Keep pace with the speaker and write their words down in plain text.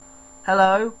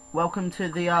Hello, welcome to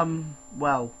the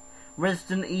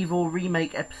Resident Evil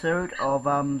REmake episode of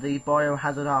the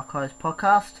Biohazard Archives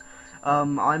podcast.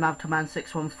 I'm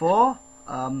Avtoman614,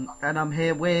 and I'm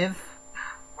here with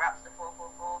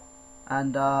Rapster444.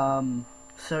 And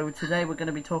so today we're going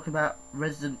to be talking about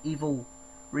Resident Evil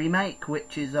REmake,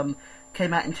 which is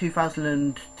came out in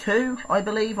 2002, I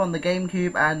believe, on the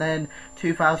GameCube, and then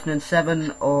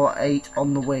 2007 or 8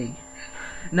 on the Wii.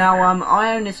 Now,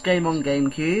 I own this game on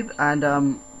GameCube, and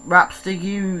Rapster,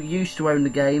 you used to own the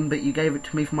game, but you gave it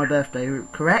to me for my birthday,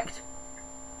 correct?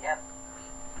 Yep.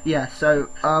 Yeah, so,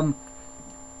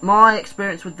 my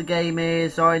experience with the game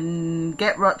is I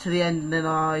get right to the end and then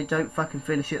I don't fucking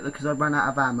finish it because I run out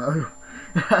of ammo.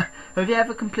 Have you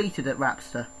ever completed it,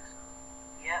 Rapster?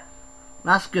 Yep.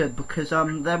 That's good, because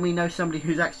then we know somebody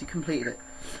who's actually completed it.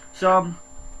 So,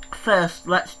 first,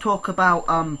 let's talk about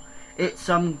its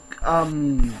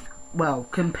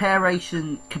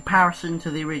comparison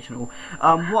to the original.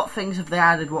 What things have they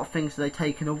added? What things have they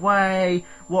taken away?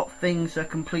 What things are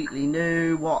completely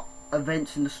new? What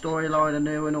events in the storyline are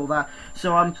new and all that?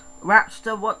 So,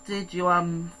 Rapster, what did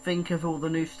you think of all the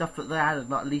new stuff that they added,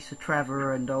 like Lisa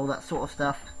Trevor and all that sort of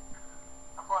stuff?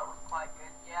 I thought it was quite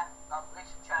good, yeah.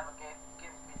 Lisa Trevor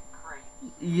gives me the creeps.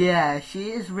 Yeah, she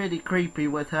is really creepy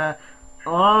with her.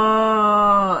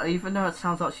 Oh, even though it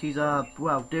sounds like she's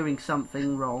doing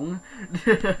something wrong.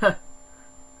 Yeah.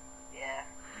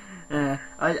 Yeah,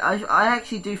 I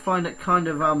actually do find it kind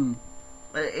of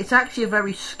it's actually a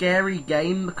very scary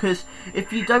game, because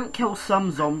if you don't kill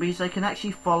some zombies, they can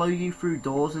actually follow you through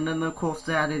doors, and then of course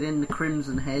they added in the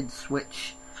Crimson Heads,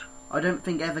 which I don't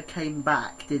think ever came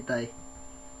back, did they?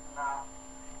 No.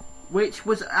 Which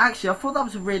was actually, I thought that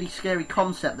was a really scary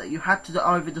concept, that you had to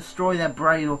either destroy their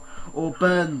brain or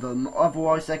burn them,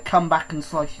 otherwise they'd come back and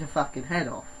slice your fucking head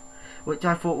off. Which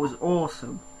I thought was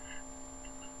awesome.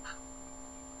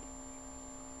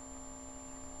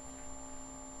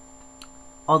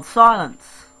 On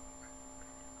silence.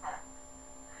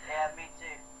 Yeah, me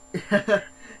too.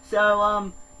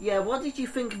 So, yeah, what did you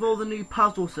think of all the new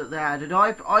puzzles that they added?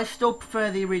 I still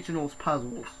prefer the original's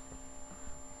puzzles.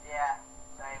 Yeah,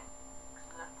 same.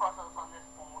 Because the puzzles on this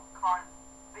one were kind of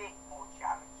a bit more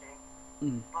challenging.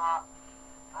 But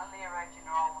on the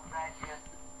original, they're just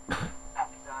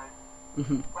episodes.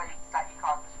 Ways that you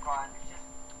can't describe. It's just,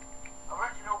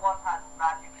 original one has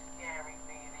magic, scary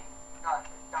feeling, like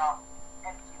a dark,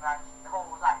 empty magic. The hall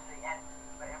was actually empty,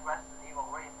 but in Resident Evil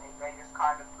REmake, they just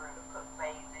kind of put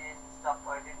phases and stuff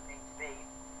where it didn't need to be.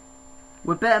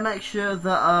 We better make sure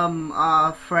that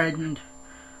our friend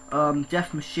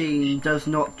Death Machine does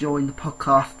not join the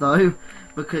podcast though,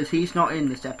 because he's not in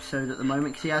this episode at the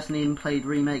moment because he hasn't even played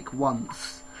REmake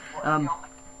once.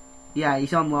 Yeah,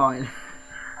 he's online.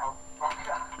 Oh,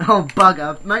 bugger. Oh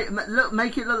bugger!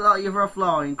 Make it look like you're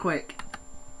offline, quick.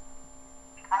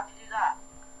 How do you do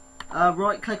that?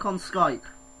 Right click on Skype.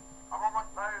 I'm on my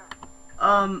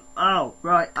phone. Oh,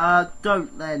 right,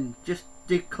 don't then. Just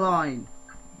decline.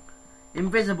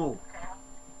 Invisible. Okay.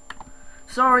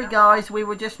 Sorry guys, we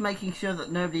were just making sure that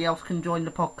nobody else can join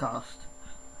the podcast.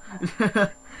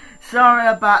 Sorry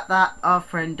about that, our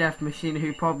friend Death Machine,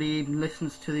 who probably even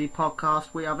listens to the podcast.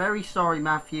 We are very sorry,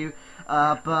 Matthew,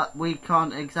 but we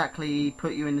can't exactly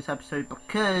put you in this episode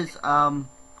because,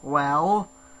 well,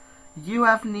 you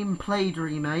haven't even played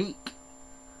REmake.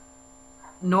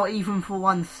 Not even for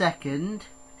 1 second.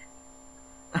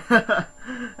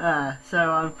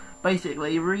 So,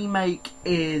 basically, REmake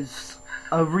is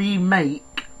a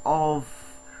remake of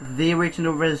the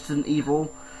original Resident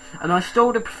Evil, and I still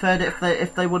would have preferred it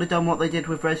if they would have done what they did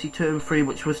with Resi 2 and 3,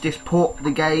 which was just port the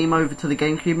game over to the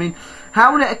GameCube. I mean,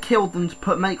 how would it have killed them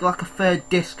to make like a third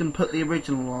disc and put the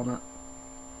original on it?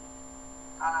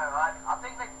 I know, right? I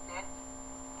think they did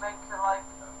make like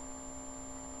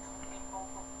people,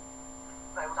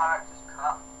 but it was director's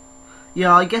cut.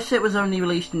 Yeah, I guess it was only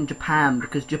released in Japan,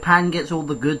 because Japan gets all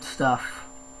the good stuff.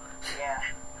 Yeah.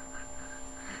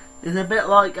 It's a bit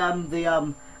like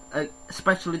the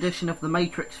special edition of the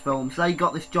Matrix films. They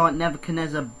got this giant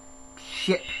Nebuchadnezzar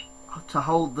ship to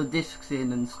hold the discs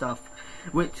in and stuff,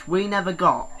 which we never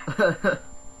got.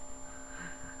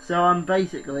 So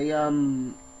basically,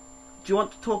 do you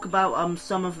want to talk about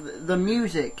some of the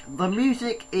music? The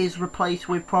music is replaced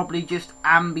with probably just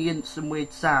ambience and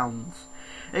weird sounds,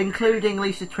 including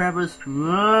Lisa Trevor's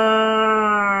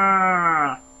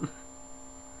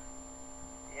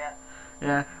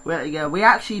Yeah, we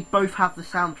actually both have the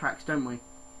soundtracks, don't we?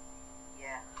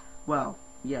 Yeah. Well,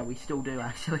 yeah, we still do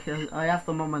actually. I have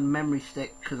them on my memory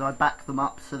stick because I back them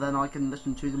up, so then I can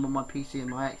listen to them on my PC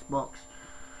and my Xbox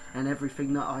and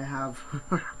everything that I have.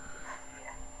 Yeah.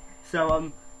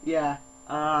 So Yeah.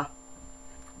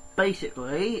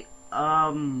 Basically,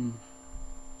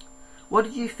 what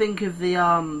did you think of the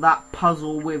that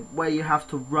puzzle with where you have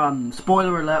to run?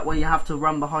 Spoiler alert: where you have to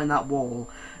run behind that wall.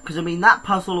 Because I mean, that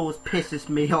puzzle always pisses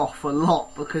me off a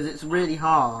lot because it's really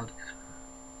hard.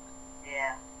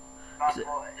 Yeah, that's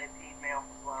what it peed me off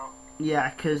as well.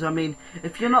 Yeah, because I mean,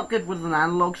 if you're not good with an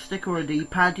analog stick or a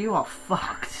D-pad, you are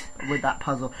fucked with that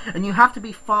puzzle, and you have to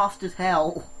be fast as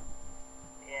hell.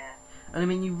 Yeah. And I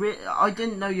mean, I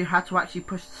didn't know you had to actually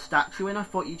push the statue in. I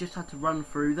thought you just had to run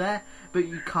through there, but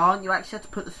you can't. You actually have to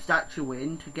put the statue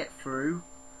in to get through,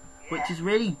 which is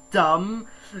really dumb.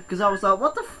 Because I was like,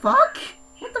 what the fuck?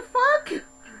 What the fuck?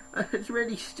 It's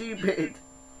really stupid.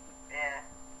 Yeah.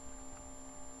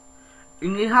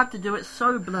 And you had to do it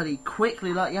so bloody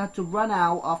quickly, like you had to run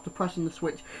out after pressing the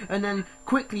switch, and then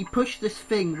quickly push this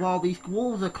thing while these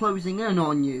walls are closing in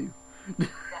on you. Yeah.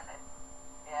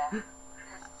 It's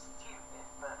stupid,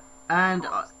 but... And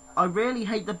I really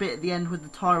hate the bit at the end with the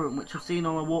tyrant, which I've seen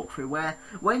on a walkthrough, where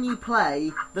when you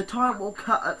play, the tyrant will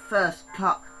cut.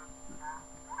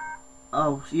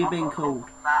 Oh, so you're being called.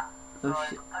 Oh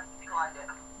shit.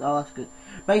 Oh, that's good.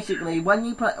 Basically, when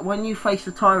you face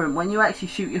the tyrant, when you actually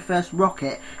shoot your first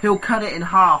rocket, he'll cut it in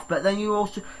half. But then you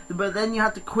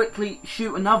have to quickly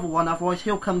shoot another one, otherwise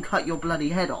he'll come cut your bloody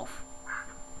head off,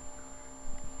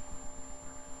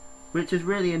 which is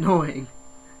really annoying.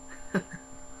 Yeah.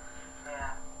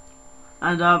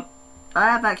 And I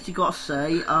have actually got to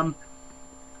say,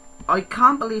 I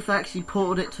can't believe they actually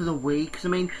ported it to the Wii, because I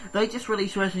mean, they just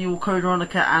released Resident Evil Code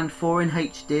Veronica and 4 in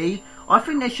HD. I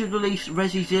think they should release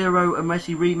Resi Zero and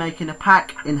Resi Remake in a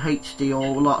pack in HD or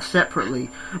a lot separately,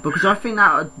 because I think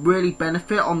that would really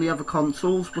benefit on the other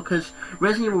consoles, because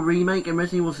Resident Evil Remake and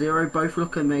Resident Evil Zero both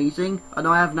look amazing, and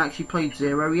I haven't actually played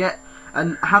Zero yet,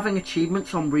 and having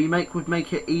achievements on Remake would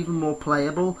make it even more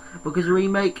playable, because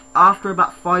Remake, after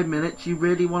about 5 minutes, you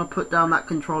really want to put down that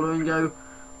controller and go,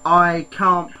 I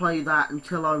can't play that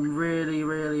until I'm really,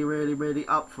 really, really, really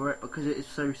up for it, because it is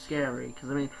so scary. Because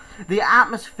I mean, the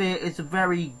atmosphere is a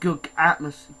very good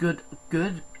atmosphere,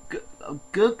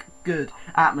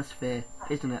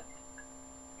 isn't it?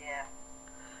 Yeah.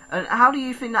 And how do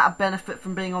you think that would benefit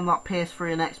from being on that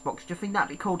PS3 and Xbox? Do you think that'd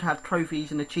be cool to have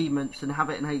trophies and achievements and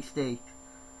have it in HD?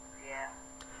 Yeah.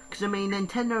 Because I mean,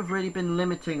 Nintendo have really been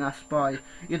limiting us by,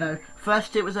 you know,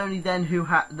 first it was only them who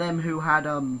had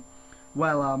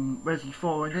Resi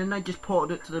 4, and then they just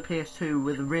ported it to the PS2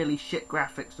 with really shit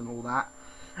graphics and all that,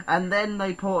 and then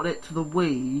they ported it to the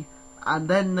Wii, and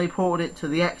then they ported it to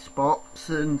the Xbox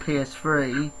and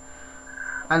PS3,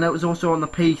 and it was also on the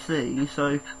PC,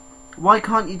 so why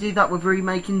can't you do that with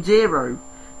remaking Zero?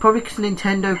 Probably because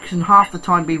Nintendo can half the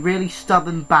time be really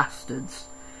stubborn bastards,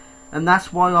 and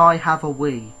that's why I have a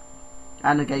Wii,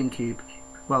 and a GameCube.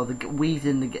 Well, the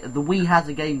Wii has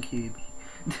a GameCube.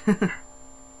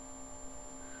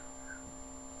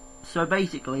 So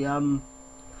basically,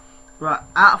 right,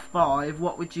 out of 5,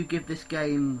 what would you give this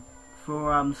game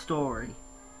for story?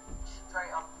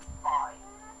 Straight up 5.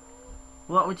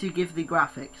 What would you give the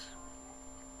graphics?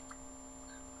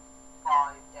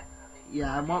 5, definitely.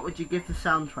 Yeah, and what would you give the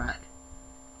soundtrack?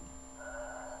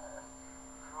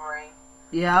 3.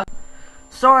 Yeah.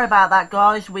 Sorry about that,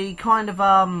 guys. We kind of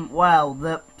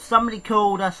somebody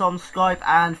called us on Skype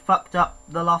and fucked up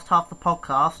the last half of the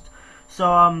podcast.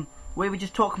 So we were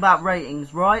just talking about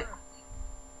ratings, right?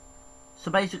 So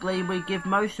basically, we give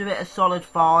most of it a solid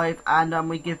 5, and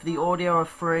we give the audio a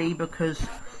 3 because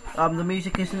the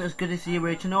music isn't as good as the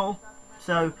original.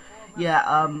 So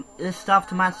yeah, this is stuff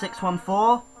to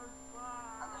Man614,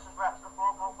 And this is Resident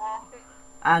 444.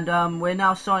 and we're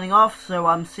now signing off.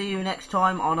 So see you next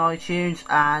time on iTunes,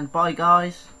 and bye,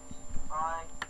 guys.